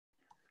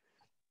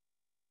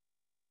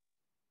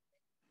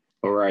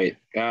All right.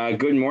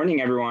 Good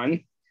morning,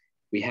 everyone.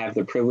 We have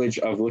the privilege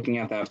of looking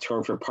at the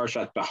Haftarah for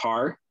Parashat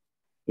Behar,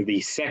 the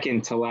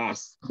second to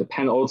last, the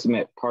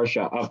penultimate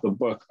Parsha of the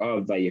book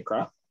of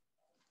Vayikra.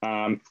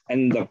 And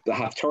the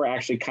Haftarah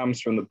actually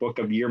comes from the book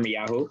of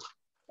Yirmiyahu,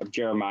 of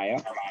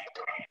Jeremiah,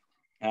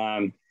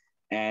 and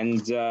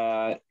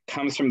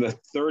comes from the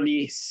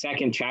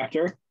 32nd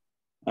chapter,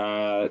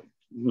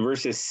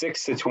 verses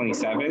 6 to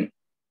 27.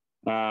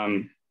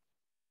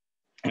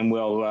 And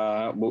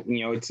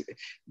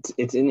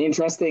it's an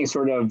interesting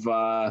sort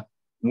of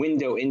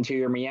window into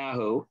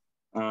Yirmiyahu,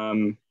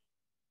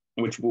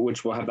 which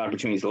we'll have the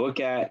opportunity to look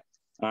at.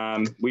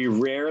 We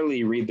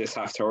rarely read this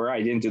Haftarah.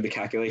 I didn't do the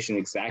calculation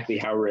exactly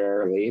how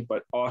rarely,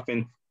 but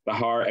often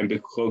Behar and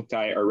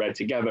Bekloktai are read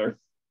together,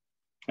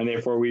 and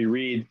therefore we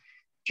read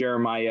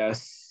Jeremiah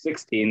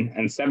 16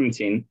 and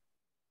 17,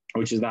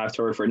 which is the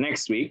Haftarah for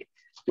next week,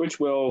 which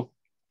we'll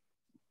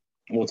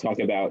talk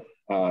about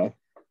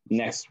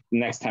next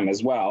time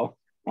as well,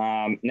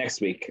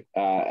 next week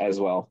as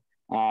well.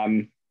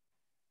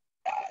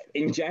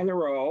 In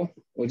general,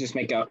 we'll just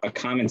make a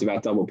comment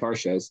about double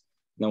parshas,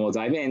 then we'll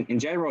dive in. In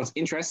general, it's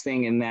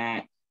interesting in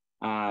that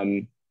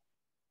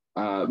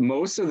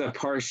most of the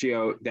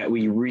parshiot that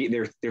we read,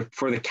 they're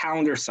for the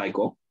calendar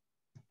cycle,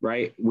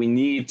 right?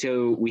 We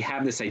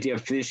have this idea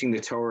of finishing the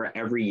Torah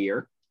every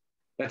year.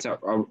 That's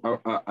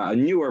a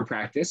newer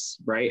practice,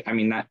 right? I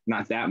mean, not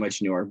that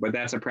much newer, but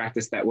that's a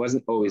practice that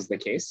wasn't always the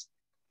case.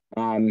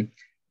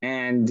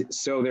 And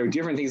so there are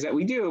different things that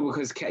we do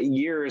because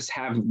years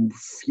have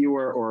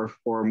fewer or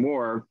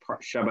more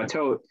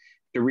Shabbatot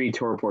to read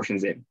Torah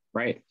portions in,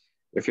 right?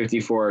 There are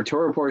 54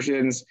 Torah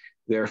portions,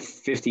 there are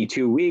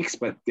 52 weeks,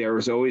 but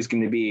there's always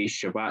going to be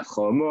Shabbat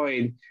Chol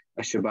Hamoed,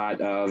 a Shabbat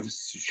of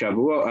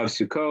Shavuot, of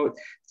Sukkot.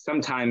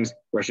 Sometimes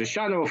Rosh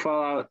Hashanah will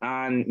fall out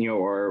on,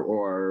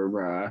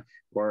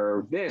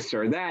 or this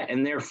or that,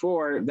 and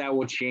therefore that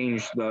will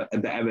change the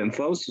ebb and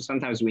flow. So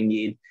sometimes we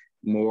need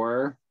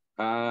more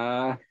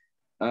Shabbatot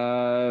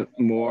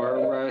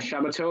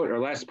or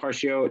less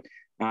Parshiot,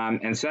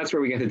 and so that's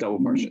where we get the double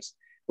Parshas.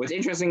 What's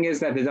interesting is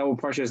that the double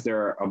Parshas,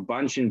 there are a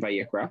bunch in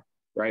Vayikra,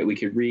 right? We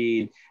could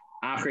read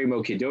Achrei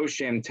Mo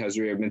Kedoshim,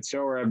 Tazria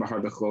Mitzorah,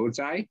 Behar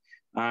Bechlotai.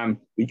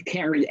 We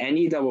can't read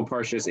any double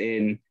Parshas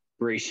in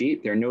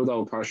Bereshit. There are no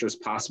double Parshas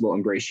possible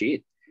in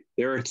Bereshit.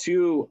 There are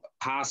two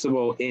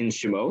possible in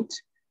Shemot,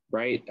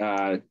 right?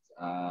 Truma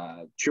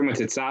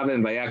Tetzaveh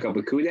and Vayakal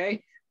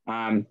Bekude.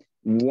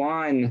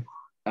 One,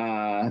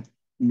 I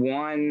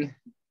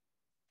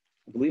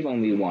believe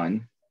only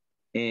one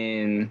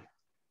two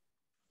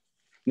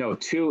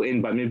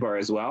in Bamidbar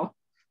as well,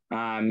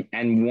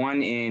 and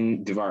one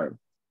in Devarim.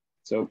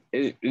 So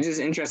it's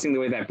just interesting the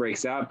way that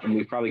breaks up, and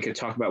we probably could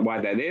talk about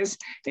why that is.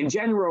 In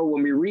general,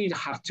 when we read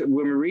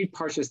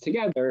parshas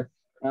together,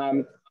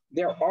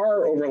 there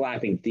are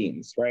overlapping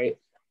themes, right?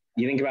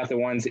 You think about the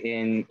ones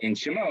in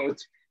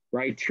Shemot,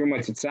 right? Truma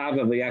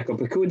Tetzaveh, Vayakal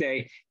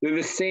Pekude, they're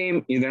the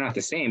same. They're not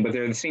the same, but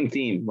they're the same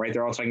theme, right?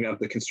 They're all talking about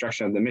the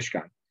construction of the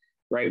Mishkan,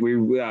 right?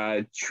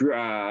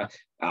 Achrei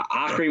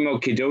Mo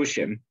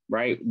Kedoshim,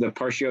 right? The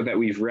parshiot that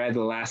we've read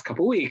the last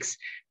couple of weeks,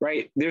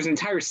 right? There's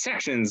entire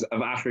sections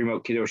of Achrei Mo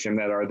Kedoshim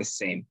that are the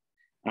same.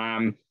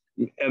 Tazria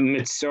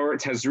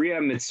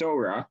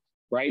Mitzorah,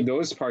 right?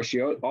 Those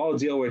parshiot all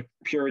deal with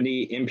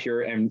purity,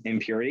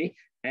 impurity.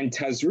 And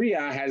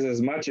Tazria has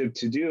as much to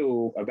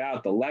do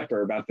about the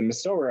leper, about the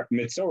Mitzorah,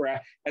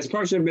 as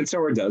Parshat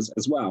Mitzorah does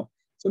as well.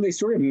 So they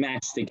sort of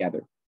match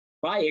together.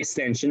 By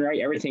extension, right,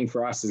 everything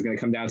for us is going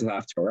to come down to the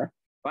Haftarah.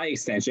 By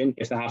extension,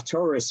 if the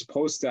Haftarah is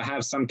supposed to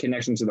have some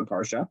connection to the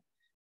Parsha,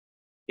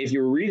 if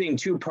you're reading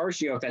two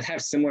Parshiot that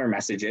have similar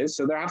messages,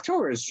 so their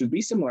Haftarahs should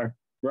be similar,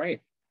 right?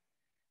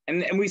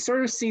 And we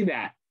sort of see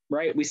that,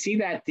 right? We see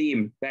that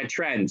theme, that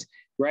trend,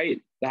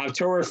 right? The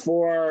Haftarah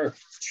for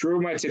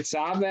Truma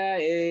Tetzaveh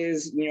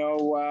is,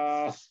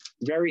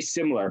 very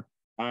similar.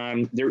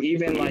 They're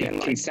even like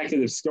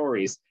consecutive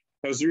stories.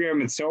 Tazria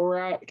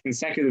Mitzorah,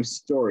 consecutive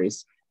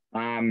stories.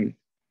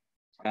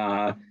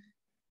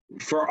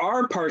 For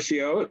our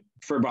Parshiot,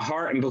 for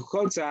Behar and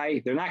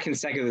Bechotzai, they're not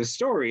consecutive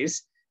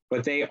stories,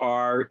 but they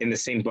are in the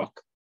same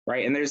book,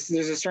 right? And there's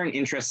a certain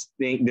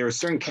there are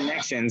certain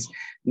connections,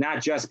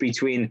 not just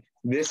between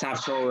this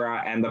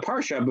Haftarah and the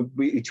Parsha, but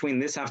between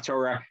this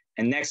Haftarah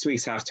and next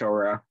week's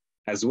Haftarah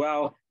as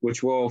well,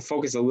 which we'll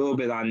focus a little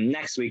bit on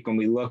next week when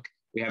we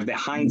have the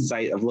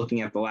hindsight of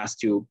looking at the last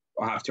two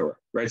Haftarah,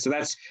 right? So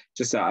that's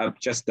just a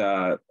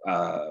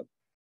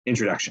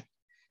introduction.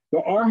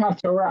 So our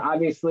Haftarah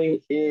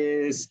obviously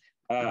is,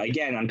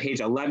 again, on page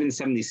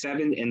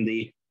 1177 in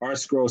the R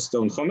Scroll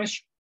Stone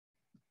Chumash,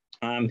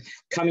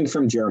 coming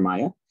from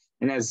Jeremiah.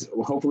 And as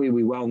hopefully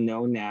we well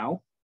know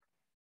now,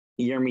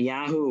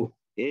 Yirmiyahu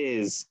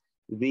is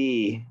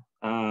the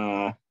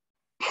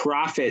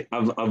prophet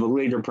of the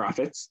later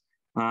prophets.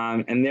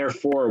 And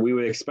therefore, we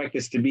would expect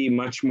this to be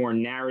much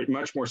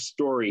less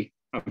story,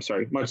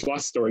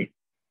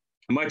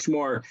 much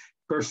more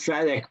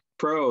prophetic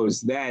prose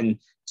than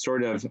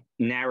sort of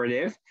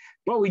narrative.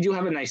 But we do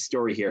have a nice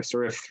story here,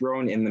 sort of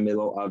thrown in the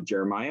middle of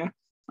Jeremiah.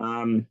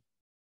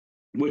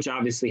 which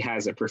obviously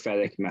has a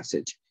prophetic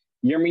message.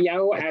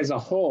 Yirmiyahu as a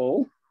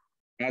whole,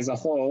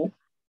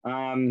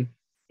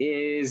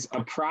 is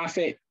a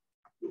prophet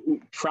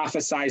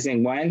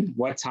prophesizing when?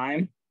 What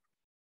time?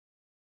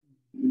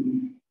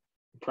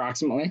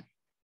 Approximately?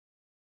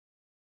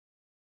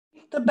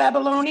 The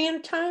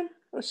Babylonian time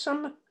or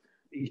some?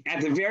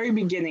 At the very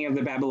beginning of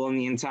the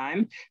Babylonian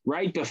time,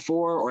 right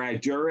before or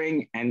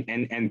during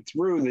and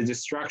through the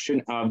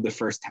destruction of the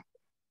first temple,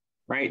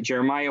 right?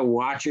 Jeremiah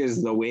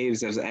watches the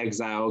waves of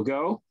exile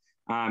go.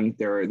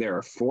 There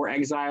are 4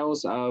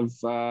 exiles of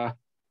the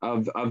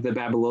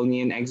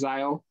Babylonian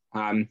exile,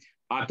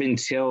 up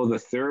until the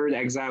 3rd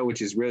exile,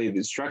 which is really the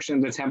destruction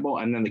of the temple,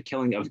 and then the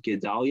killing of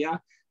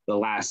Gedaliah, the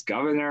last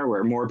governor,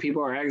 where more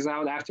people are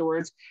exiled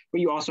afterwards.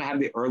 But you also have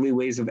the early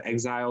waves of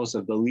exiles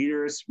of the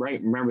leaders, right?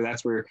 Remember,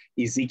 that's where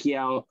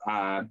Ezekiel,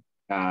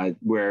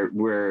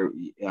 where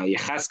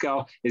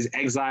Yechezkel is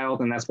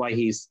exiled, and that's why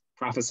he's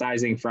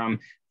prophesizing from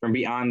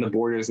beyond the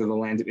borders of the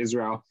land of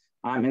Israel.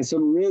 And so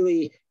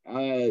really,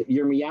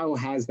 Yirmiyahu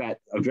has a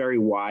very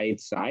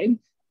wide side.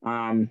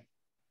 And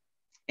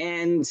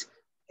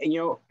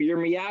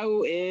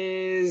Yirmiyahu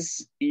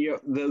is,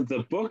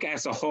 the book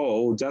as a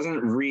whole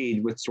doesn't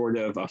read with sort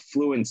of a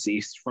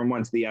fluency from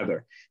one to the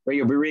other. Right?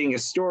 You'll be reading a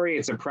story,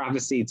 it's a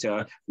prophecy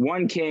to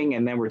one king,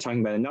 and then we're talking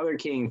about another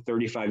king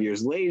 35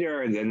 years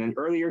later, and then an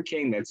earlier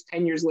king that's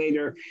 10 years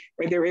later.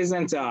 Right? There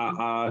isn't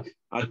a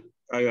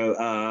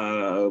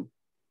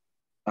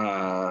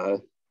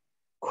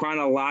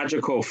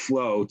chronological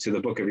flow to the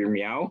book of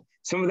Yirmiyahu.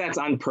 Some of that's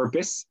on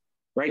purpose,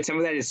 right? Some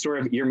of that is sort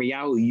of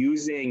Yirmiyahu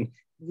using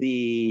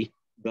the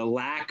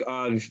lack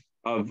of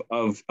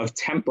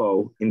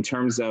tempo in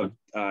terms of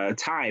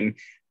time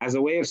as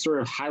a way of sort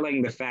of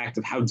highlighting the fact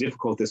of how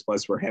difficult this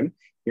was for him.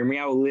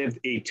 Yirmiyahu lived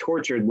a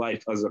tortured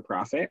life as a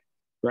prophet,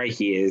 right?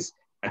 He is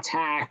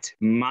attacked,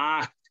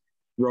 mocked,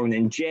 thrown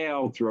in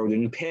jail, thrown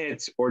in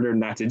pits, ordered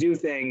not to do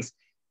things.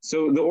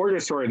 So the order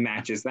sort of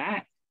matches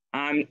that.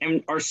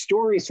 And our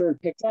story sort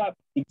of picks up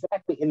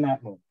exactly in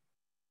that moment.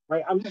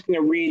 Right, I'm just going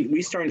to read.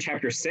 We start in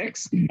chapter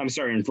 6. I'm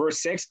sorry, in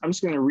verse 6. I'm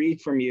just going to read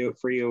for you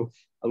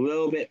a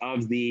little bit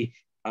of the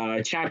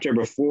chapter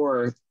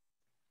before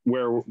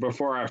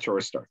our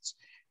Torah starts.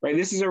 Right,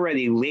 this is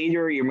already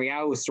later.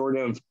 Yirmiyahu sort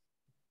of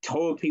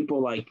told people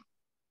like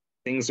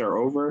things are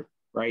over.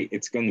 Right,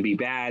 it's going to be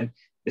bad.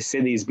 The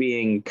city's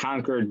being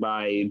conquered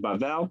by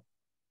Bavel,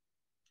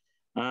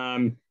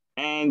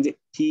 and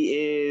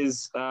he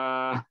is.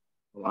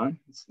 Hold on.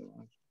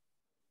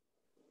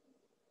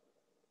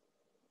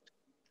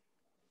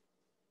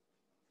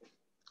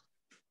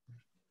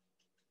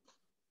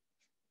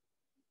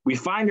 We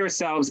find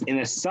ourselves in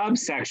a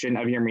subsection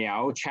of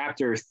Yirmiyahu,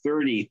 chapter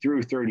 30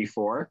 through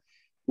 34,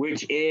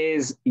 which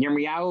is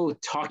Yirmiyahu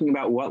talking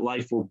about what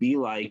life will be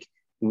like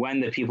when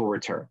the people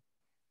return,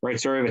 right?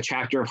 Sort of a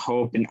chapter of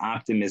hope and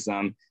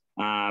optimism.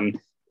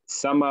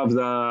 Some of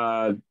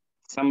the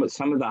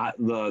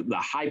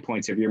high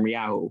points of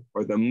Yirmiyahu,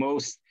 or the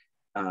most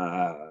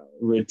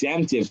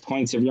redemptive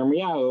points of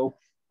Yirmiyahu,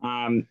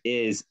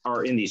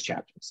 are in these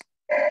chapters.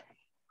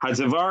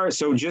 Hazavar,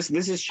 so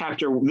this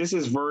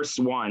is verse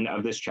 1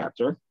 of this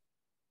chapter.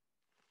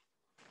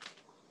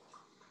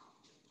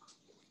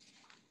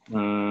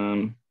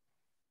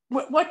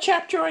 What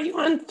chapter are you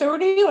on,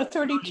 30 or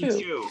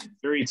 32?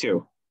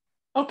 32.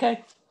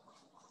 Okay.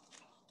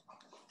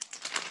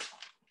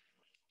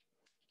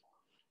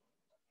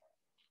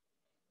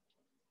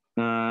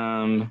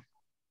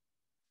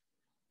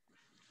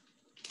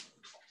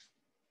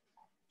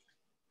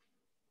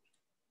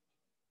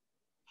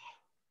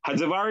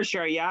 Hadavar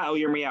Shariah El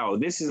Yirmiyahu.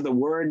 This is the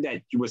word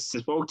that was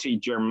spoke to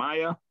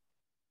Jeremiah,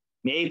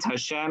 made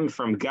Hashem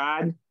from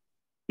God,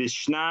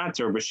 Bishnat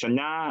or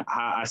Bishana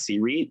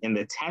HaAsirit, in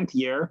the 10th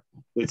year,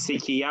 with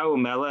Tzidkiyahu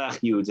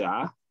Melech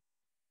Yehuda,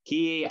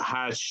 Ki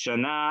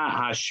Hashana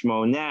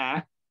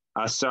Hashmoneh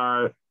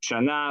Asar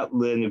Shana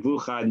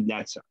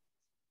LeNebuchadnezzar.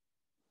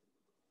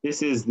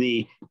 This is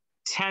the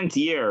 10th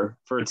year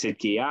for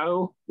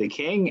Tzidkiyahu, the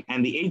king,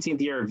 and the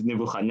 18th year of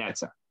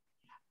Nebuchadnezzar.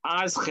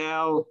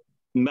 Azchel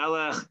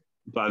Melech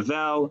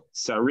Bavel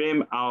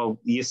Sarim al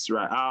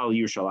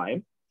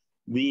Yerushalayim.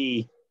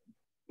 The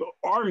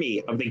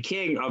army of the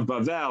king of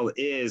Bavel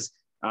is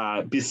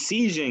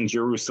besieging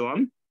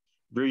Jerusalem.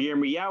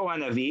 Yirmiyahu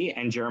Hanavi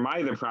and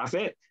Jeremiah the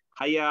prophet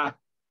Haya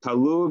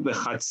Kalu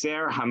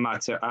Bechatzer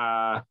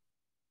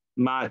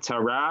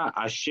Matara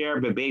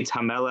Asher Bebeit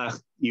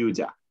Hamelech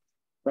Yehuda.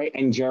 Right,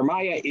 and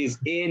Jeremiah is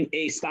in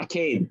a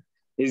stockade,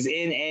 is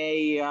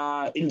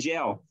in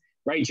jail.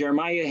 Right,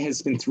 Jeremiah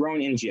has been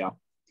thrown in jail.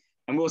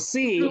 And we'll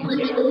see. Who put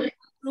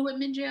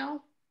him in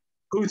jail?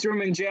 Who threw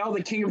him in jail?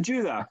 The king of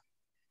Judah.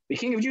 The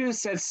king of Judah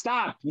said,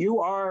 stop. You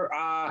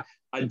are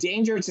a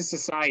danger to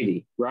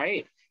society,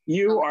 right?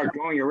 You are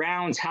going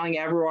around telling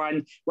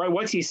everyone, right?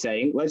 What's he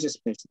saying? Let's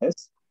just finish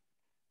this.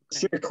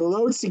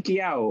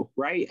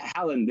 Right?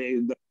 Helen,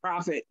 the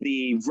prophet,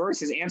 the verse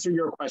has answered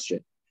your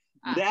question.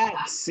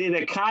 That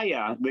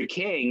Zedekiah, the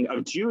king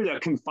of Judah,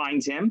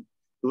 confined him,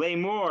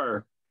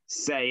 Lamor,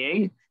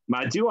 saying,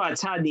 Madua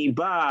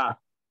Taniba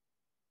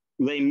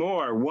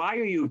Lemor, why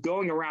are you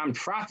going around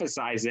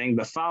prophesizing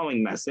the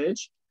following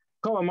message?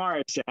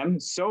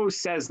 So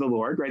says the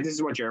Lord, right? This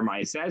is what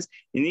Jeremiah says.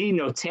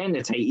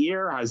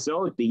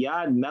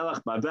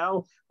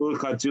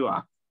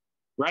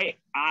 Right?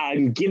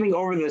 I'm giving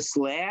over this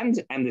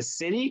land and the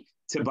city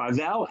to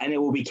Bavel, and it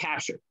will be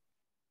captured.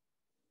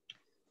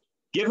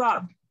 Give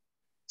up,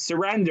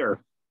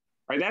 surrender.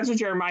 Right? That's what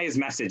Jeremiah's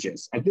message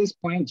is. At this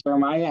point,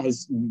 Jeremiah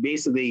has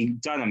basically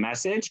done a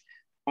message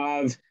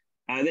of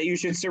that you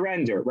should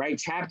surrender, right?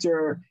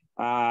 Chapter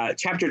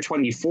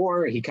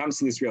 24, he comes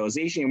to this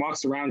realization. He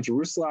walks around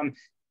Jerusalem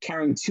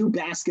carrying 2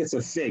 baskets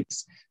of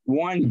figs,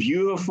 one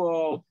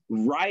beautiful,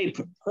 ripe,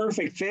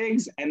 perfect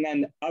figs, and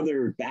then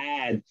other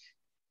bad,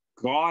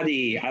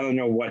 gaudy, I don't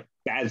know what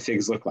bad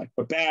figs look like,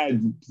 but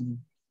bad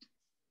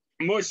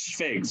mush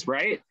figs,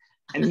 right?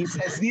 And he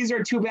says, these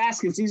are 2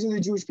 baskets. These are the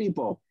Jewish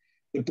people.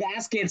 The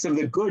baskets of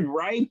the good,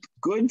 ripe,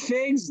 good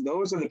figs,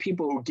 those are the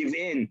people who give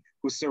in,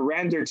 who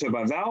surrender to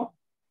Bavel.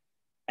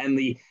 And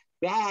the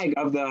bag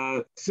of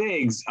the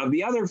figs, of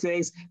the other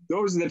figs,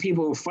 those are the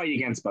people who fight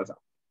against Bavel,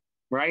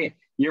 right?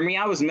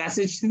 Yirmiyahu's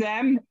message to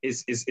them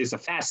is a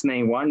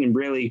fascinating one, and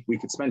really we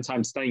could spend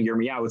time studying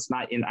Yirmiyahu. It's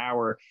not in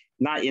our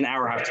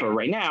Haftarah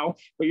right now,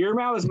 but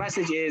Yirmiyahu's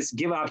message is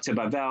give up to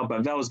Bavel.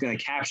 Bavel is going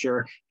to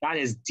capture. God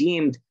has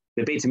deemed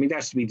the Beit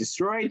HaMikdash to be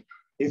destroyed.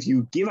 If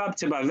you give up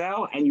to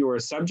Bavel and you are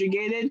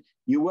subjugated,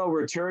 you will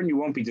return. You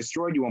won't be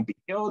destroyed. You won't be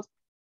killed.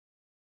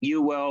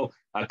 You will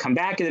come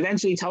back, and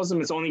eventually he tells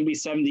them it's only going to be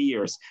 70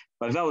 years.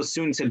 Bavel is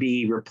soon to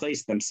be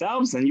replaced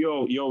themselves, and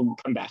you'll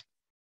come back.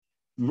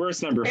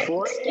 Verse number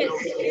 4.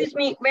 Excuse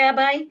me,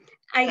 Rabbi.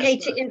 I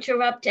hate to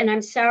interrupt, and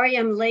I'm sorry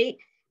I'm late,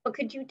 but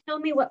could you tell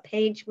me what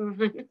page we're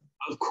on?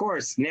 Of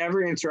course,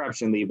 never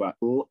interruption, Liba.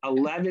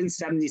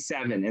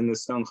 1177 in the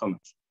Stone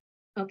Chumash.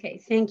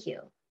 Okay, thank you.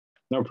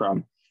 No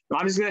problem.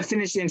 I'm just going to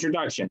finish the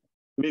introduction.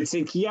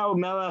 Tzidkiyahu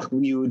melech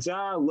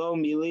Yehuda lo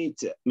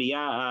milit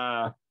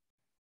miyah.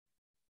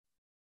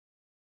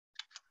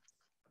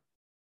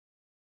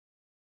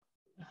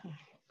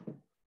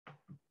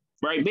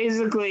 Right,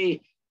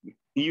 basically,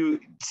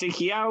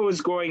 Tzidkiyahu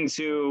is going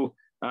to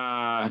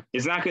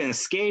is not going to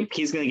escape.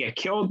 He's going to get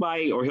killed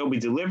by, or he'll be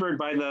delivered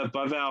by the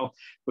Bavel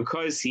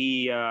because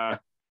he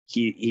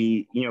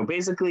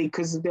basically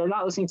because they're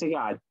not listening to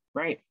God.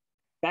 Right,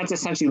 that's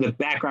essentially the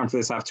background for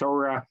this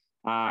Haftarah.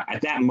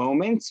 At that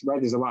moment, right,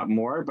 there's a lot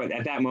more, but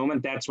at that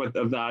moment, that's what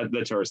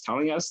the Torah is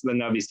telling us, the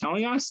Navi is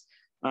telling us,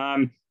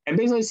 and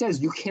basically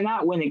says you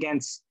cannot win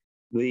against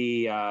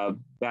the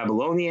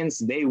Babylonians.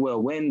 They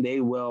will win. They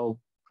will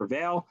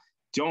prevail.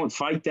 Don't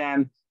fight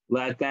them.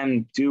 Let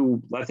them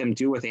do what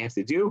they have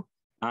to do,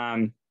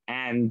 and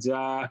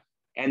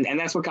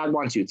that's what God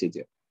wants you to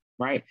do,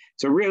 right?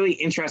 So really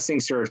interesting,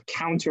 sort of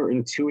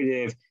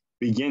counterintuitive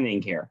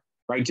beginning here,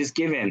 right? Just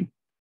give in,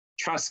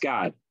 trust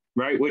God,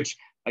 right? Which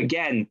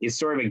again is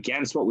sort of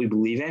against what we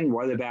believe in.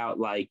 What about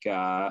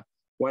doing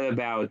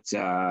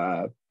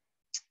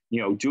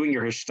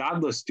your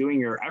hishtadlus, doing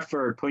your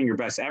effort, putting your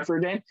best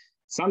effort in?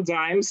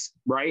 Sometimes,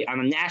 right, on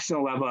a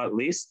national level at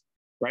least,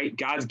 right,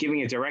 God's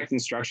giving a direct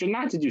instruction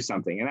not to do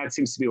something, and that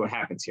seems to be what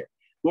happens here.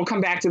 We'll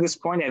come back to this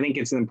point. I think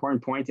it's an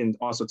important point and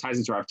also ties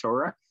into our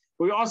Torah.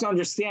 But we also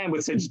understand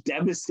with such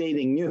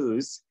devastating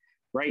news,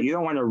 right, you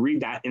don't want to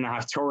read that in a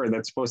Haftarah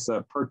that's supposed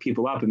to perk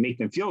people up and make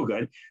them feel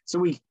good. So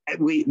we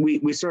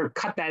sort of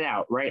cut that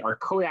out, right? Our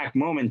Kodak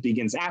moment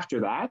begins after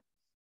that,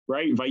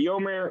 right?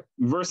 Vayomer,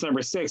 verse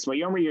number 6,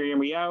 Vayomer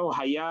Yirmiyahu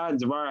haya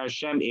dvar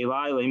Hashem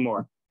elai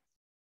lemor.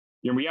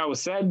 Yirmiyahu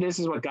said, this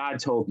is what God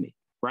told me,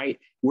 right?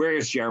 Where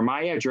is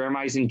Jeremiah?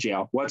 Jeremiah's in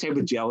jail. What type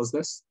of jail is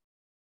this?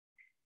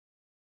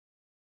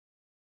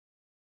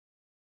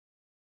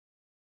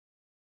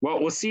 Well,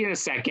 we'll see in a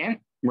second,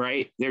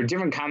 right? There are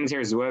different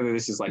commentaries whether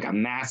this is like a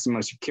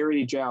maximum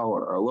security jail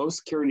or a low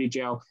security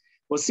jail.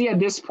 We'll see at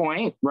this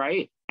point,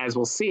 right? As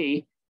we'll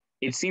see,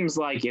 it seems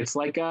like it's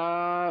like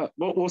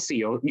we'll see.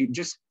 You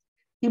just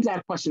keep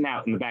that question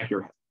out in the back of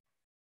your head.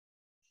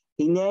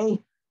 Hine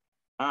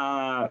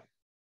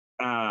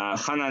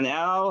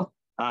Hananel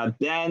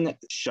ben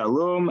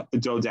Shalom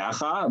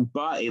Dodecha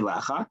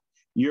ba'elecha.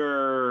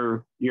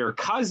 Your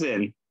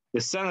cousin,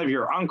 the son of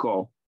your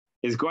uncle,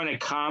 is going to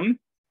come.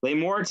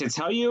 Lemor, to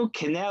tell you,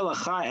 Keneh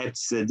lecha et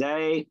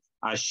tzedei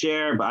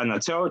asher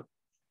ba'anatot,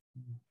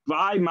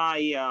 buy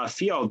my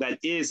field that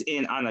is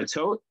in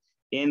Anatot,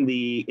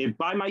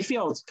 buy my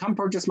field, come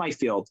purchase my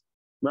field,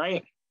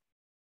 right?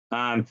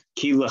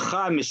 Ki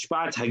lecha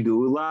mishpat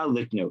hagula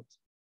liknot.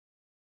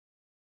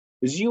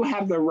 Because you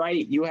have the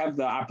right, you have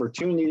the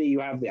opportunity, you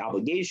have the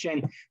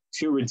obligation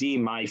to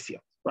redeem my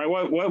field, right?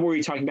 What were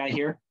we talking about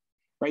here?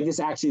 Right, this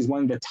actually is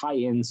one of the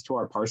tie-ins to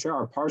our Parsha.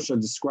 Our Parsha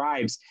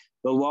describes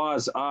the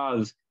laws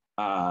of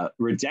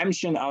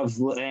redemption of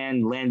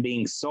land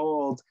being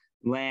sold,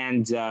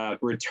 land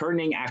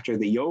returning after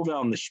the Yovel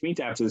and the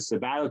Shemitah, after the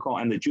sabbatical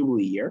and the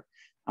Jubilee year.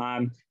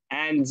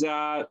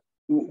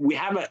 We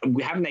have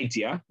an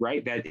idea,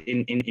 right, that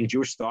in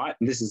Jewish thought,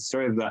 and this is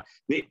sort of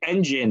the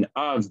engine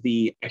of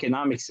the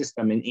economic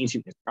system in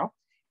ancient Israel,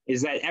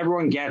 is that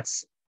everyone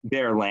gets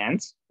their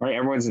land, right?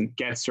 Everyone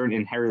gets certain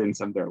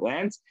inheritance of their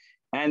land,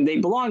 and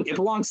it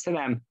belongs to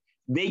them.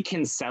 They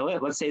can sell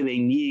it. Let's say they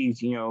need,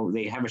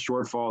 they have a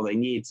shortfall, they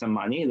need some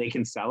money, they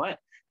can sell it,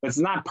 but it's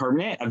not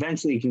permanent.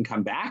 Eventually it can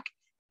come back.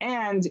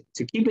 And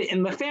to keep it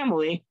in the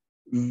family,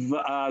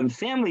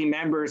 family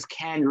members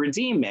can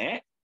redeem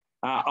it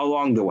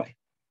along the way,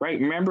 right?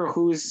 Remember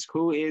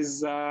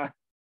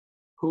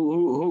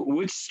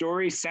which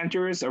story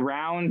centers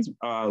around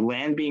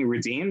land being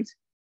redeemed?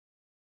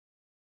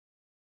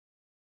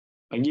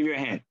 I'll give you a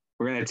hint.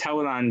 We're going to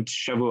tell it on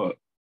Shavuot.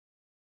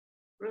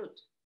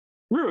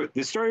 Ruth,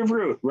 the story of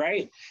Ruth,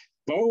 right?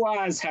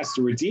 Boaz has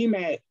to redeem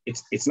it.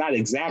 It's not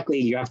exactly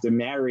you have to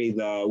marry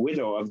the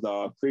widow of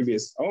the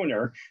previous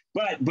owner,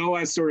 but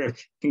Boaz sort of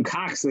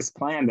concocts this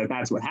plan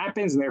that's what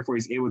happens, and therefore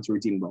he's able to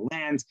redeem the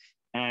land,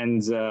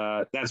 and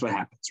that's what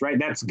happens, right?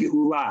 That's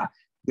Geulah.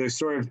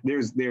 There's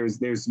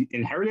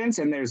inheritance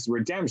and there's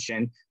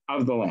redemption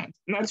of the land,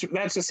 and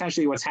that's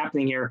essentially what's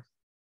happening here.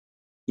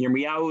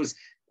 Yirmiyahu's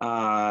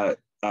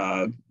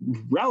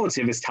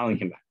relative is telling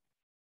him that.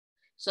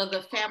 So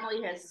the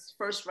family has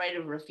first right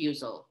of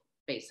refusal,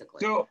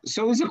 basically.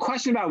 So there's a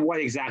question about what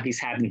exactly is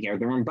happening here.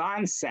 The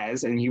Ramban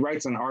says, and he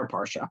writes on our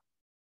Parsha,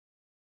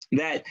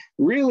 that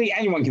really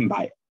anyone can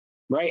buy it,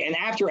 right? And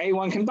after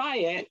anyone can buy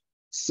it,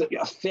 so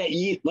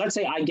let's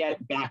say I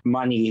get back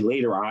money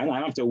later on. I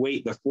don't have to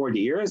wait the 40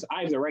 years.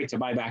 I have the right to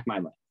buy back my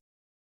land,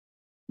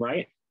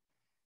 right?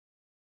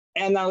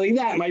 And not only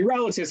that, my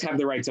relatives have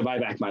the right to buy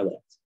back my land.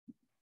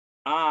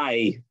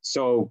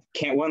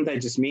 Wouldn't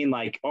that just mean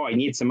like, oh, I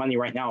need some money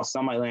right now, I'll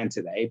sell my land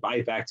today, buy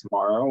it back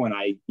tomorrow, and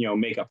I,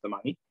 make up the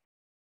money.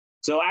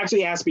 So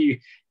actually has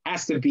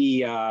to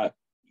be to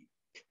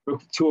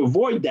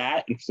avoid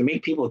that and to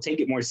make people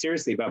take it more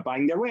seriously about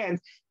buying their land,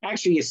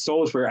 actually is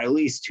sold for at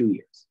least 2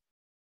 years.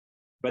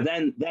 But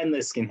then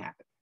this can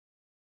happen.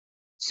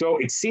 So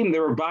it seemed the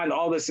Ramban,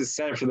 all this is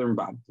set up for the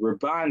Ramban. The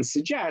Ramban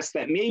suggests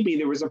that maybe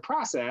there was a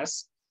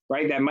process,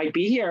 right, that might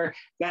be here,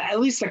 that at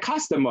least the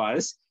custom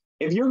was,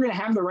 if you're going to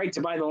have the right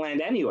to buy the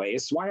land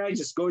anyways, why don't I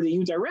just go to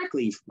you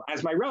directly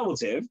as my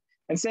relative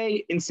and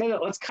say, instead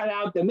of let's cut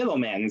out the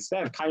middleman,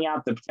 instead of cutting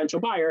out the potential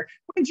buyer,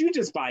 why don't you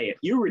just buy it?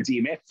 You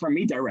redeem it from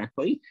me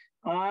directly,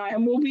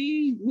 and we'll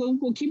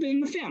keep it in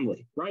the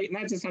family, right? And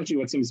that's essentially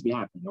what seems to be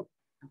happening.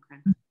 Okay.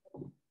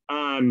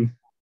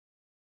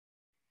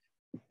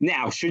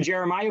 Now, should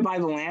Jeremiah buy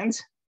the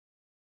land?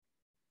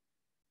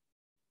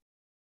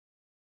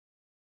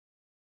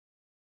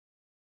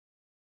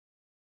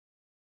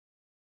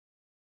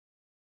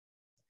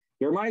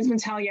 Jeremiah's been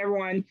telling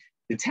everyone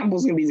the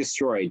temple's going to be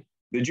destroyed.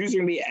 The Jews are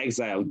going to be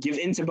exiled. Give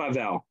in to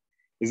Bavel.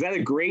 Is that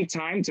a great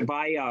time to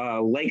buy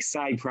a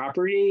lakeside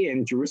property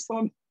in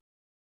Jerusalem?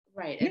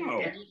 Right.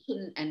 No.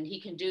 And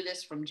he can do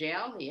this from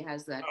jail. He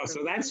has that. Oh,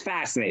 so that's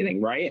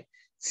fascinating, right? It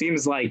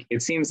seems like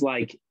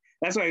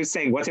that's what I was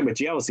saying. What type of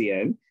jail is he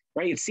in?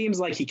 Right? It seems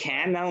like he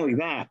can. Not only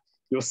that,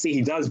 you'll see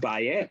he does buy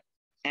it.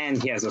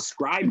 And he has a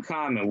scribe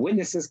come and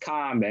witnesses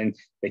come and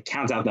they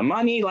count out the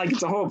money. Like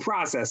it's a whole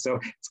process. So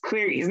it's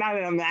clear he's not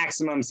in a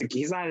maximum,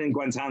 he's not in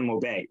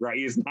Guantanamo Bay, right?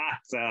 He's not.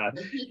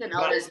 He's in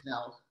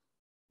Otisville.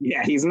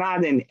 Yeah, he's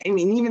not in,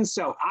 even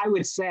so, I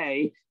would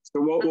say,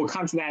 so we'll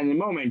come to that in a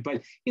moment,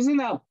 but he's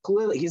a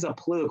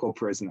political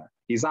prisoner.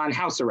 He's on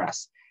house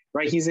arrest,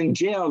 right? He's in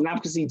jail, not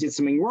because he did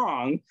something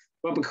wrong,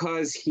 but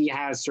because he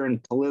has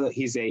certain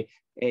he's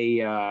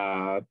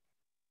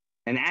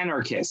an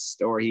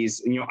anarchist, or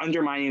he's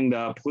undermining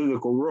the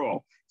political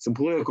rule. He's a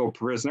political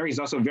prisoner. He's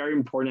also a very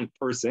important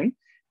person,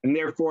 and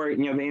therefore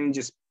they didn't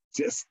just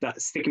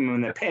stick him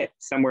in the pit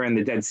somewhere in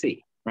the Dead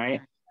Sea,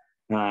 right?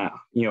 A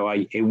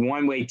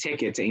one-way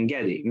ticket to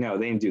Engedi. No,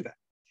 they didn't do that.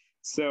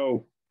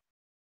 So,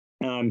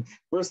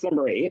 verse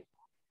number 8.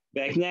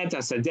 Be'eknet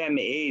hasadeh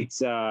me'et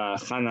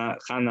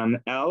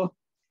Chananel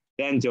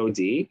ben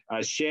Dodi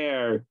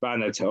asher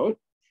banatot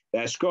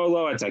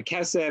ve'ashkolo et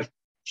hakesef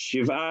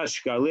Shiva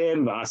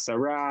shkalim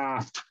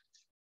v'asara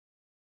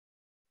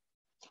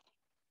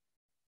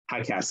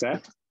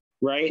hakasef,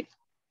 right?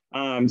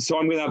 So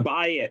I'm going to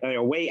buy it,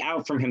 weigh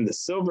out from him the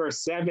silver,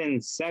 seven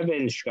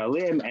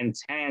shkalim and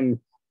 10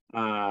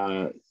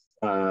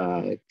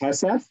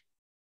 kasef.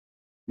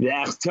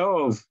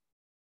 V'achtov,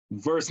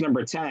 verse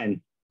number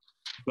 10,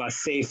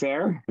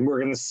 b'sefer, and we're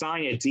going to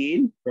sign a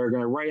deed. We're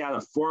going to write out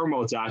a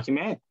formal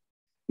document.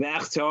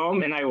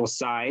 V'achtom, and I will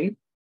sign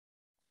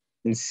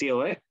and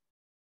seal it.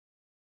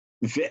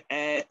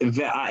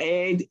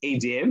 Ve'aed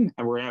edim,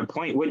 and we're going to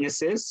appoint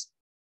witnesses.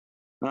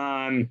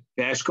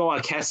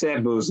 Ve'eshkol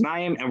hakesef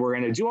b'uznayim, and we're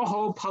going to do a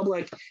whole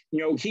public,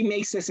 he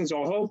makes this into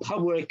a whole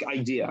public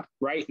idea,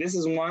 right? This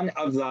is one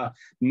of the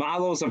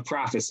models of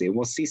prophecy.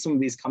 We'll see some of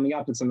these coming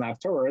up in some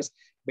Haftarahs,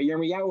 but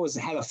Yirmiyahu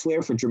had a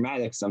flair for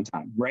dramatics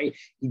sometime, right?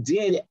 He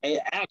did an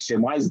action.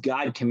 Why is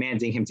God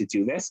commanding him to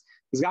do this?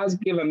 Because God's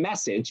give a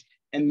message,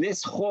 and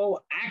this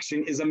whole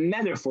action is a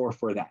metaphor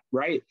for that,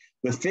 right?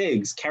 The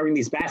figs, carrying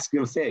these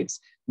baskets of figs,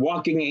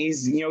 walking,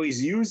 he's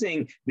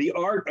using the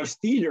art of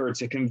theater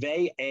to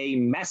convey a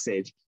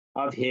message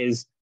of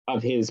his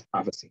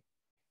prophecy.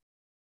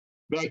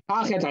 I'm going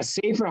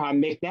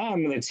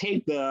to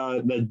take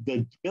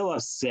the bill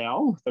of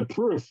sale, the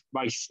proof,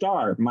 my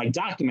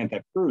document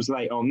that proves that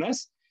I own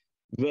this,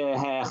 and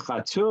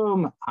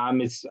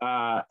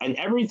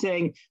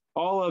everything,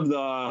 all of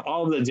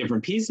the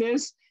different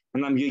pieces,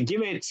 and I'm going to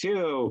give it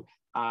to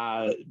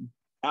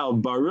El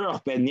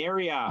Baruch Ben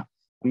Neriah.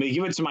 I'm going to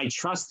give it to my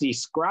trusty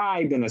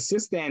scribe and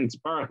assistant,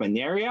 Baruch Ben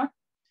Neriah,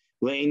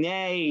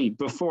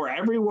 before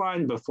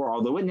everyone, before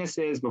all the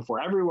witnesses, before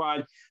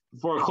everyone,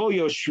 before Kol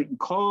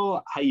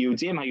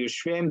Hayudim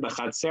Hayushvim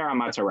B'Chatzer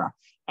HaMatara.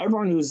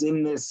 Everyone who's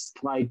in this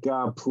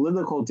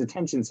political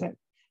detention center,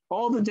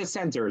 all the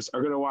dissenters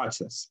are going to watch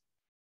this.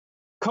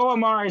 Ko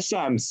Amar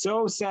Hashem,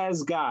 so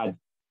says God,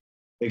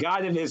 the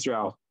God of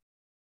Israel.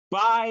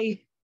 By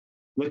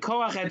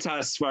L'koach et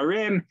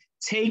Svarim,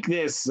 take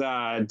this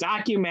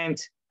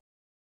document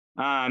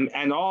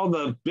and all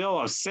the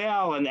bill of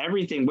sale and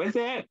everything with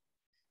it,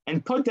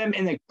 and put them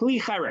in a kli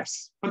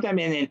cheres, put them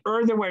in an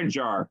earthenware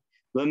jar,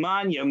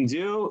 leman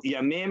yamdu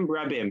yamim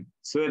rabim,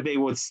 so that they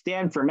would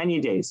stand for many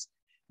days.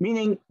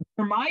 Meaning,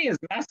 Jeremiah's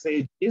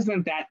message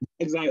isn't that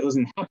exile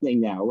isn't happening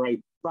now, right?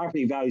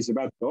 Property values are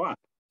about to go up.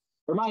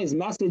 Jeremiah's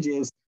message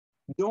is,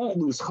 don't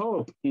lose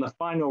hope in the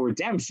final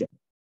redemption.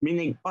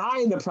 Meaning,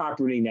 buy the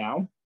property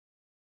now,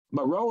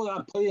 but roll it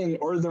up, put it in an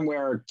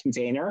earthenware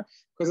container,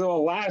 because it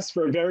will last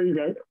for a very,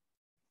 very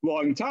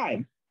long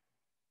time,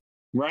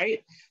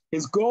 right?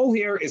 His goal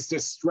here is to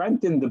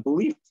strengthen the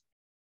belief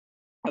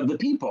of the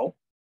people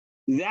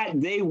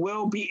that they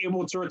will be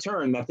able to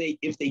return, that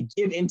if they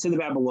give into the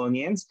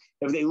Babylonians,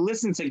 if they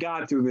listen to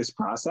God through this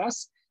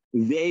process,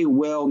 they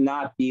will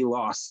not be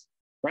lost,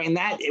 right? And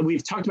that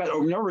we've talked about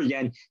over and over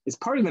again is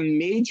part of the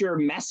major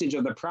message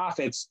of the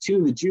prophets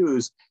to the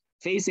Jews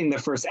facing the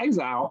first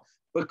exile,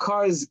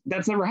 because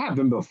that's never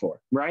happened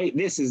before, right?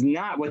 This is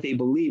not what they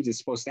believed is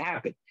supposed to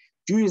happen.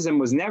 Judaism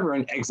was never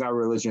an exile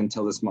religion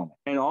until this moment.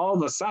 And all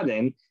of a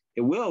sudden,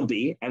 it will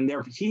be, and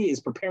he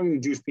is preparing the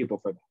Jewish people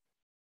for that.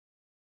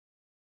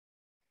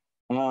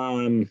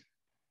 And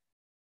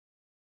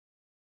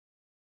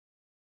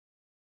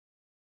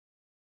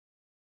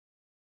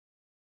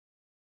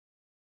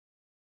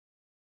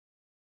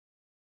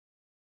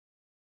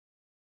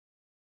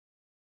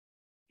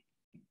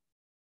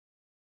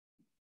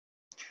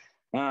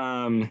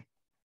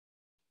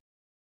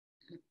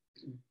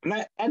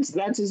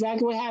that's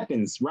exactly what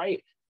happens,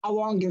 right? How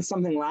long can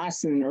something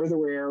last in an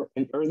earthenware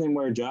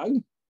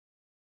jug?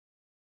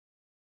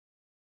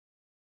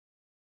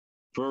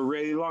 For a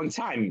really long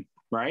time,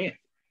 right?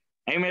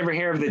 Anyone ever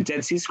hear of the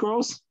Dead Sea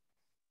Scrolls?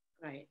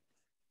 Right.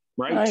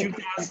 Right?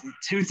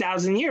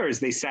 2,000 years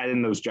they sat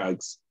in those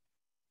jugs.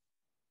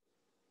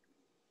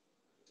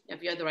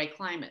 If you had the right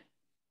climate.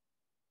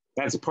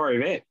 That's part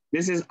of it.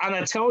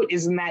 Anatot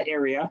is in that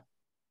area,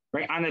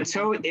 right?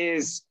 Anatot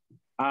is,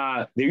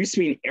 there used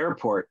to be an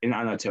airport in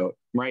Anatot,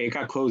 right? It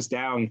got closed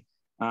down,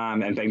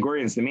 and Ben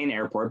Gurion is the main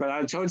airport, but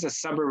Anatot is a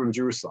suburb of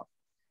Jerusalem,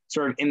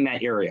 sort of in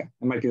that area.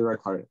 That might be the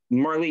right part.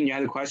 Marlene, you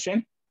had a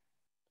question?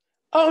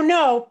 Oh,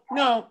 no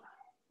question.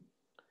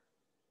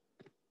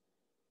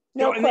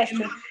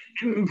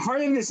 And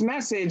part of this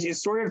message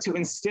is sort of to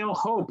instill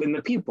hope in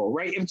the people,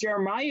 right? If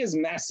Jeremiah's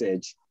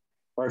message,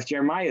 or if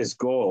Jeremiah's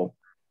goal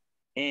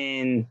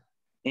in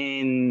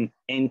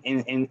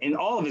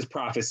all of his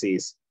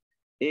prophecies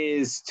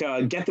is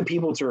to get the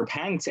people to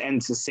repent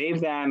and to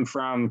save them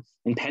from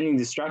impending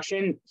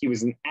destruction, he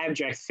was an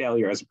abject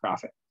failure as a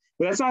prophet.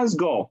 But that's not his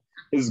goal.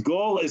 His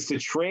goal is to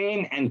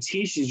train and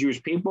teach the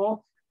Jewish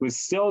people, to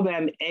instill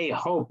them A,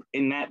 hope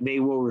in that they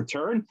will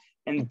return,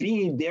 and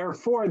B,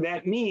 therefore,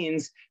 that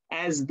means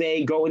as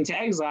they go into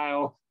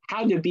exile,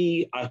 how to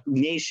be a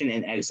nation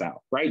in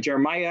exile, right?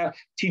 Jeremiah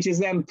teaches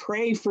them,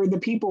 pray for the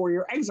people where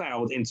you're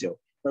exiled into.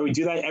 Right? We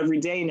do that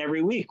every day and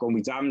every week when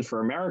we daven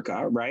for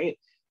America, right?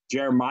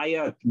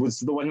 Jeremiah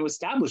was the one who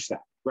established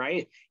that,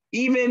 right?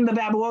 Even the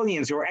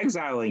Babylonians who are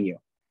exiling you,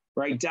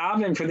 right?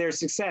 Daven for their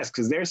success,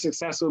 because their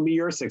success will be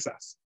your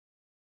success,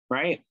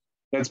 right?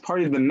 That's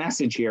part of the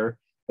message here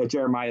that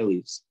Jeremiah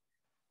leaves.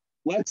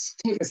 Let's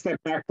take a step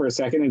back for a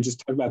second and just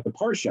talk about the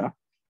Parsha,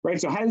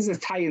 right? So how does this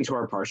tie into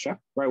our Parsha,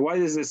 right? What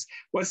is this?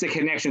 What's the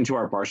connection to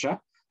our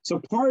Parsha? So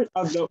part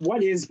of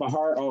what is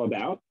Behar all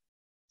about?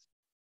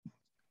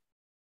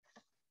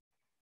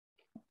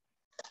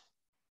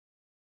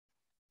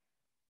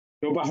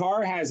 So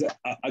Behar has a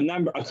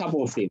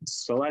couple of themes.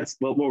 So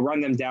we'll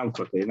run them down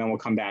quickly, and then we'll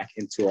come back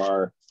into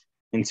our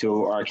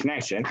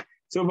connection.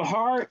 So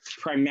Behar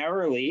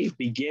primarily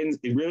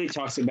it really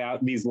talks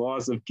about these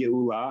laws of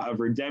Geula, of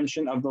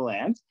redemption of the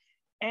land,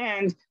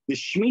 and the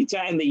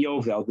Shemitah and the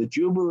Yovel, the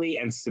Jubilee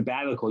and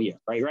sabbatical year,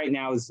 right? Right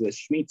now is the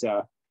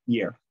Shemitah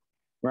year,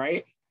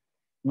 right?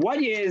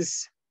 What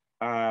is,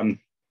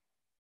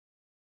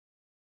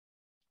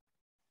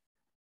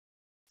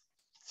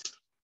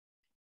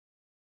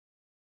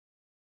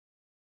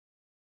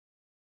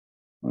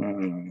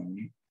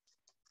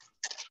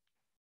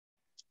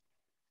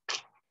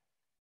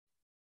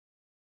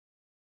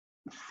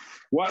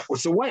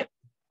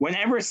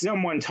 whenever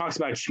someone talks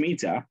about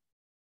Shemitah,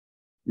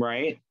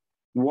 right?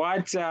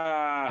 What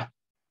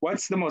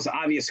what's the most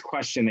obvious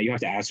question that you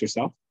have to ask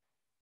yourself?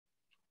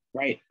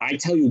 Right? I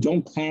tell you,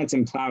 don't plant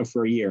and plow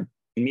for a year,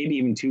 and maybe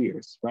even 2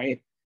 years,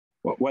 right?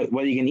 What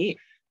are you going to eat?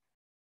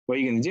 What are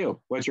you going to do?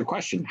 What's your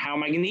question? How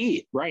am I going to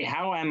eat, right?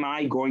 How am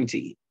I going to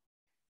eat,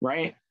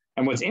 right?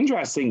 And what's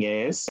interesting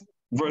is,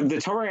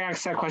 the Torah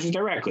asks that question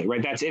directly,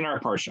 right? That's in our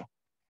Parsha.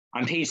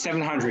 On page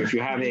 700, if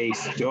you have a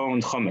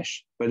stone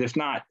chumash, but if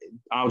not,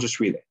 I'll just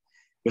read it.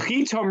 And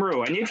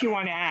if you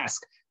want to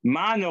ask,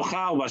 Ma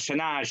nochal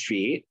b'shana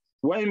hashvi'it,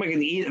 what am I going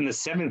to eat in the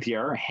 7th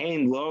year?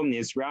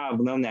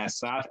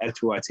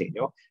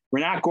 We're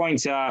not going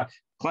to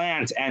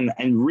plant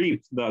and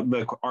reap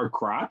our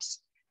crops.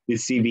 And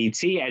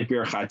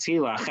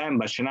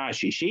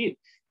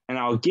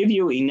I'll give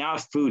you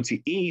enough food to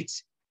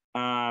eat,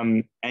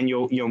 and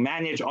you'll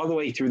manage all the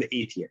way through the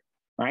 8th year,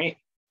 right?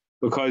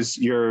 Because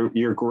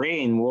your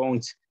grain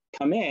won't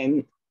come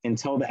in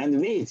until the end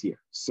of the 8th year.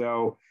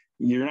 So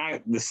you're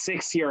not, the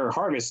 6th year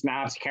harvest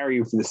now has to carry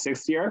you for the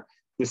 6th year,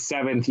 the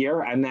 7th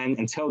year, and then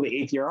until the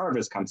 8th year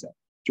harvest comes in.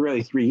 It's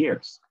really 3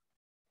 years.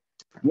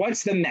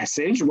 What's the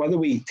message? What are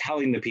we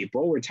telling the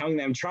people? We're telling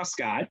them trust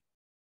God,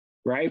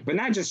 right? But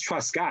not just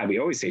trust God. We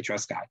always say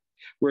trust God.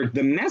 Where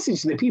the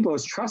message to the people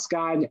is trust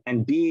God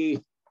and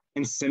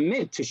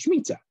submit to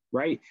Shemitah,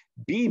 right?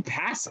 Be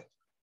passive,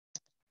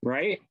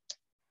 right?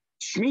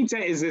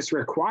 Shemitah is this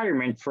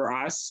requirement for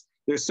us.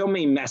 There's so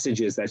many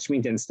messages that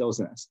Shemitah instills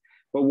in us.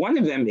 But one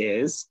of them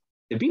is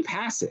to be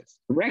passive,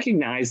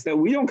 recognize that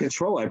we don't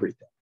control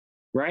everything,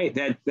 right?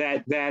 That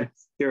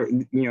there,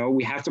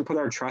 we have to put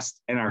our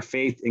trust and our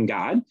faith in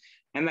God,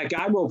 and that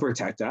God will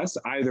protect us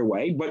either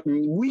way, but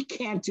we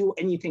can't do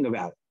anything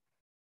about it,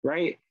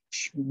 right?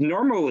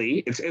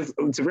 Normally, it's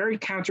a very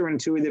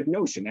counterintuitive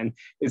notion, and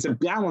it's a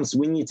balance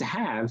we need to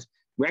have,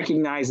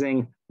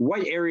 recognizing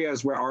what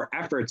areas where our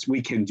efforts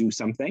we can do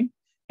something,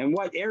 and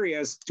what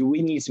areas do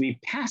we need to be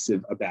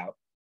passive about,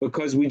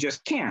 because we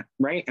just can't,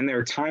 right? And there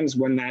are times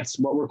when that's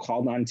what we're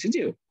called on to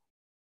do.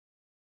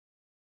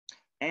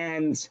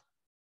 And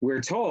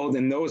we're told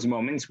in those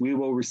moments, we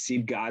will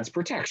receive God's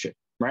protection,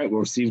 right?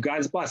 We'll receive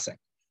God's blessing.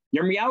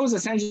 Yirmiyahu is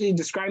essentially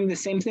describing the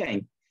same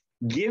thing,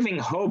 giving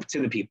hope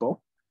to the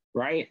people,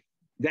 right?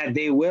 That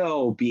they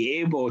will be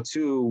able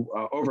to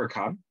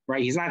overcome,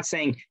 right? He's not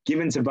saying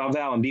give into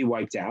Bavel and be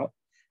wiped out.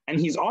 And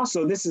he's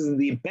also, this is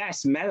the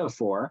best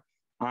metaphor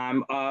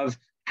of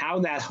how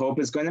that hope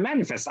is going to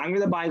manifest. I'm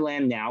going to buy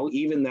land now,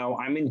 even though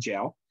I'm in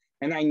jail.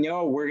 And I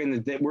know we're going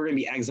to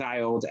be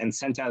exiled and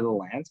sent out of the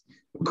land,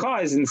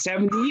 because in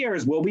 70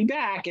 years, we'll be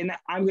back, and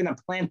I'm going to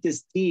plant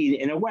this seed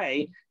in a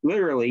way,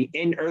 literally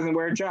in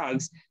earthenware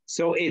jugs,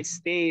 so it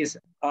stays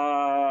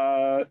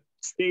around,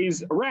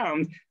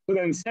 so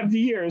that in 70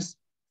 years,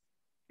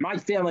 my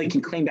family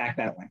can claim back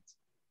that land.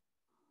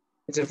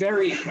 It's a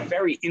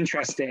very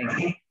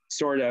interesting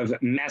sort of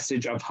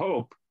message of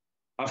hope,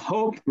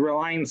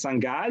 reliance on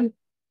God,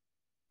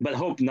 but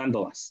hope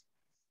nonetheless.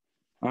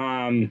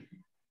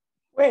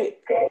 Wait,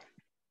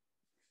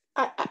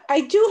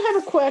 I do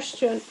have a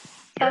question.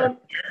 Sure.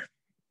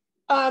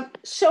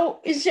 So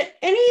is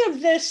any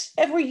of this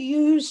ever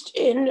used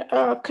in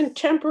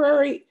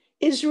contemporary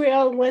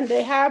Israel when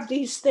they have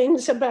these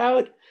things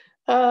about,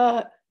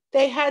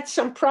 they had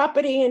some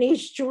property in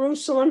East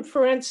Jerusalem,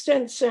 for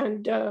instance,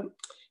 and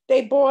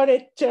they bought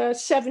it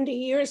 70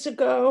 years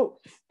ago,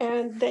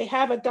 and they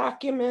have a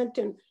document,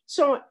 and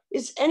so on.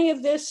 Is any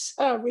of this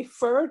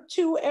referred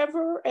to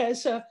ever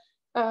as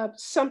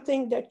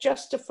something that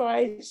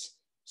justifies?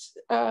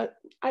 I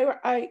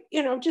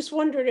just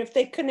wondered if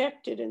they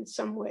connected in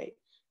some way.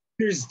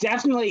 There's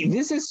definitely,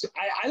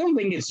 I don't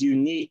think it's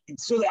unique.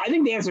 So I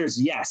think the answer is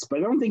yes, but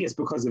I don't think it's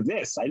because of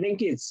this. I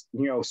think it's,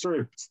 sort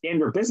of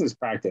standard business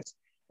practice.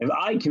 If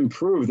I can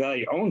prove that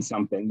I own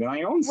something, then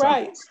I own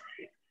something.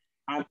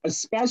 Right.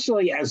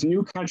 Especially as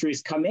new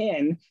countries come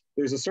in,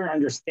 there's a certain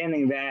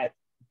understanding that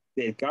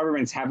the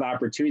governments have the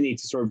opportunity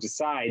to sort of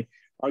decide,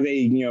 are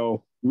they,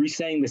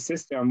 resetting the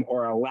system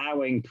or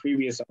allowing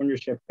previous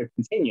ownership to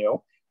continue,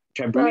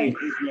 which I believe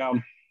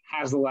Israel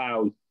has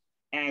allowed,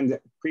 and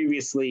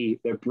previously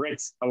the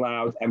Brits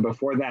allowed, and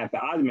before that, the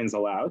Ottomans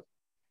allowed.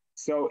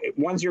 So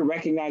once you're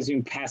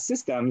recognizing past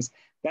systems,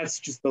 that's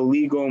just the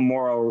legal,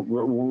 moral,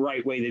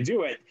 right way to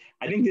do it.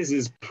 I think this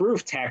is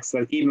proof text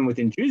that even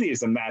within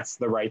Judaism, that's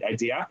the right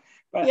idea.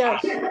 But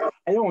yes.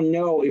 I don't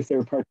know if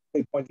they're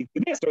particularly pointing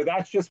to this, or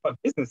that's just what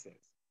business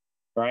is,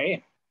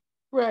 right?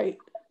 Right.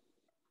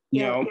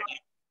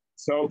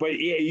 So, but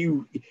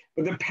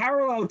the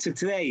parallel to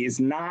today is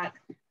not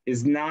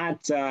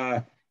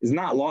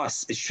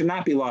lost. It should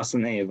not be lost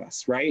on any of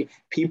us, right?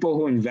 People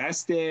who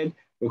invested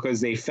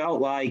because they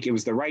felt like it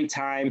was the right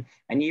time,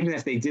 and even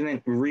if they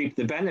didn't reap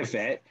the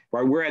benefit,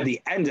 right? We're at the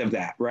end of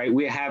that, right?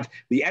 We have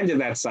the end of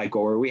that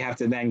cycle where we have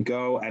to then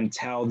go and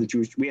tell the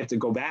Jewish. We have to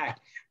go back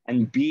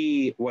and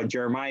be what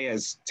Jeremiah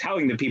is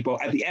telling the people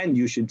at the end.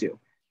 You should do.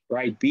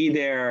 Right, be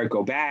there,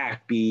 go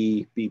back,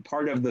 be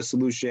part of the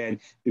solution,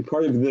 be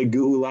part of the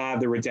Geulah,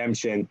 the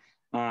redemption.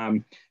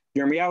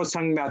 Jeremiah was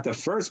talking about the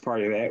first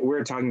part of it.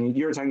 You're talking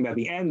about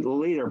the end, the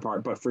later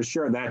part, but for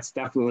sure that's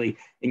definitely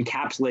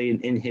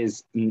encapsulated in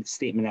his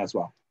statement as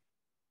well.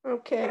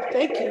 Okay,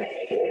 thank you.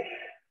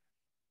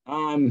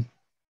 I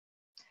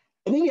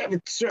think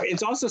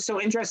it's also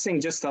so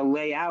interesting just to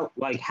lay out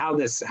like how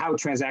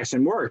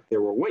transaction worked.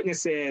 There were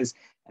witnesses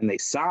and they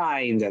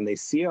signed and they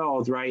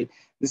sealed, right?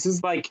 This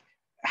is like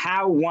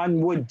how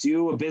one would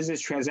do a business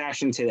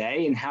transaction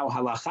today and how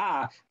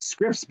halacha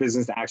scripts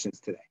business actions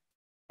today.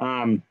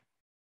 And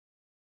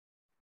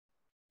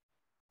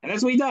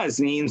that's what he does.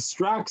 And he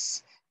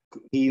instructs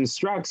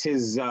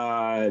his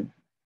Baruch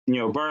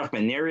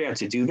Ben Neriah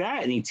to do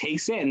that, and he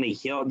takes it and they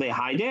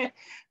hide it,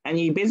 and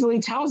he basically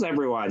tells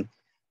everyone,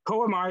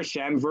 Ko Amar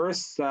Hashem,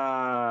 verse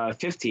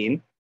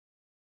 15.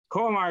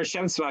 Ko Amar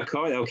Hashem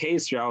Tzva'akot, okay,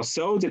 Israel,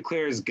 so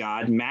declares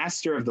God,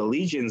 master of the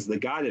legions, the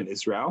God of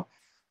Israel.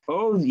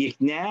 You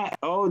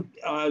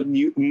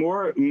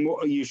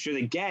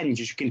should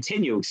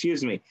continue,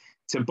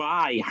 to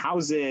buy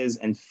houses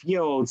and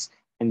fields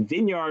and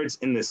vineyards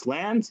in this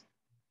land.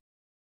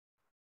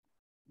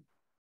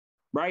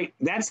 Right?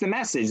 That's the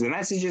message. The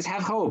message is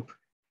have hope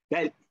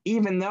that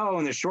even though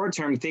in the short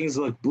term things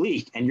look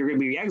bleak and you're going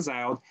to be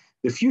exiled,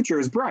 the future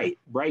is bright,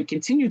 right?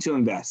 Continue to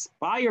invest.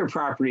 Buy your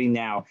property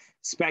now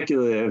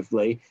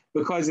speculatively,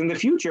 because in the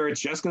future it's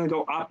just going to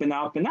go up and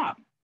up and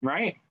up,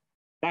 right?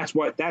 That's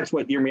what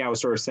Yirmiyahu was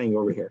sort of saying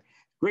over here.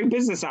 Great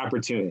business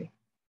opportunity.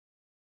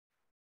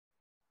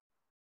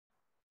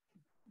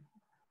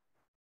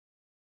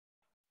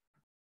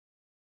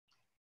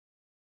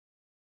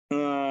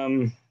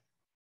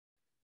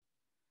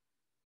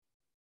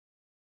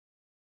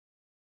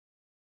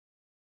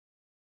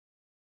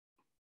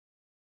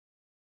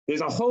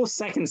 There's a whole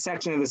second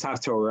section of this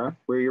Haftarah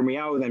where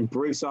Yirmiyahu then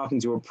breaks off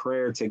into a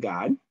prayer to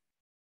God,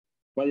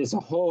 but it's a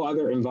whole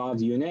other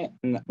involved unit,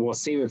 and we'll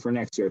save it for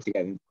next year to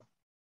get into it.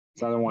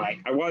 It's another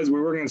one. We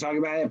were going to talk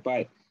about it,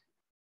 but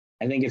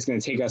I think it's going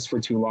to take us for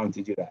too long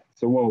to do that.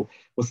 So we'll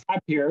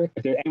stop here.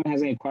 If anyone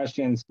has any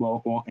questions,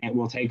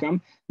 we'll take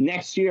them.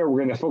 Next year,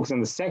 we're going to focus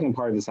on the second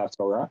part of this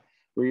Haftarah,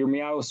 where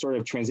Yirmiyahu sort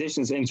of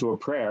transitions into a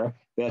prayer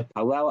that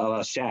Halel el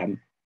Hashem.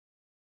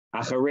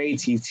 Acharei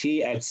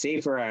titi et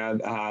sefer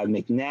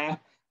mikneh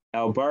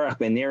el Baruch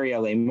ben Neriah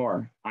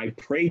lemor. I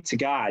prayed to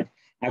God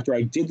after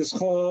I did this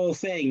whole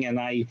thing and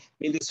I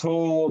made this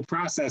whole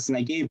process and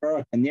I gave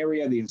Baruch ben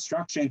Neriah the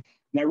instruction,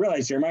 and I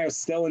realized Jeremiah was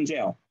still in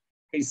jail.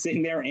 He's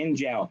sitting there in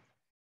jail.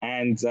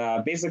 And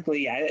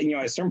basically, at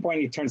a certain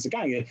point, he turns to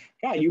God and goes,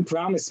 God, you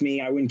promised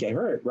me I wouldn't get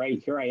hurt,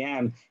 right? Here I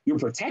am. You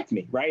protect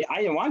me, right? I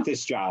didn't want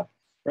this job.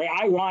 Right,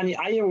 I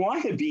didn't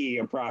want to be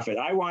a prophet.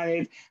 I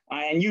wanted,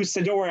 and you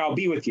said, "Don't worry, I'll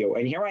be with you."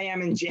 And here I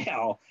am in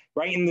jail,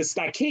 right in the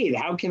stockade.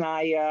 How can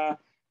I?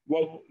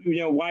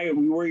 Why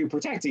were you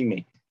protecting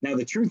me? Now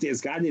the truth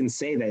is, God didn't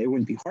say that it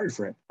wouldn't be hard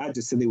for him. God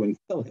just said they wouldn't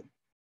kill him,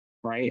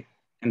 right?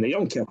 And they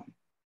don't kill him.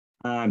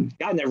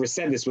 God never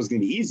said this was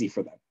going to be easy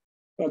for them,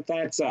 but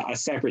that's a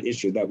separate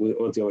issue that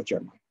we'll deal with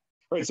Jeremiah.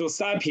 All right, so we'll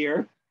stop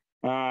here.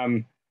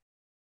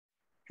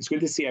 It's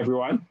good to see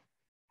everyone.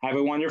 Have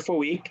a wonderful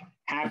week.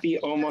 Happy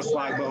almost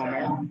Lag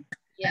BaOmer.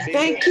 Yeah.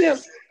 Thank you.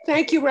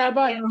 Thank you,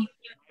 Rabbi. My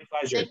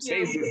pleasure.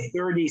 Today's the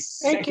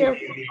 32nd Thank you. day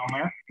of the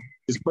Omer,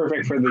 which is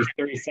perfect for the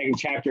 32nd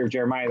chapter of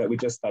Jeremiah that we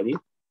just studied.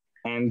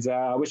 And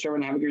I wish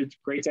everyone have a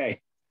great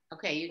day.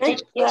 Okay, you Thank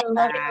too. you.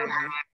 Bye.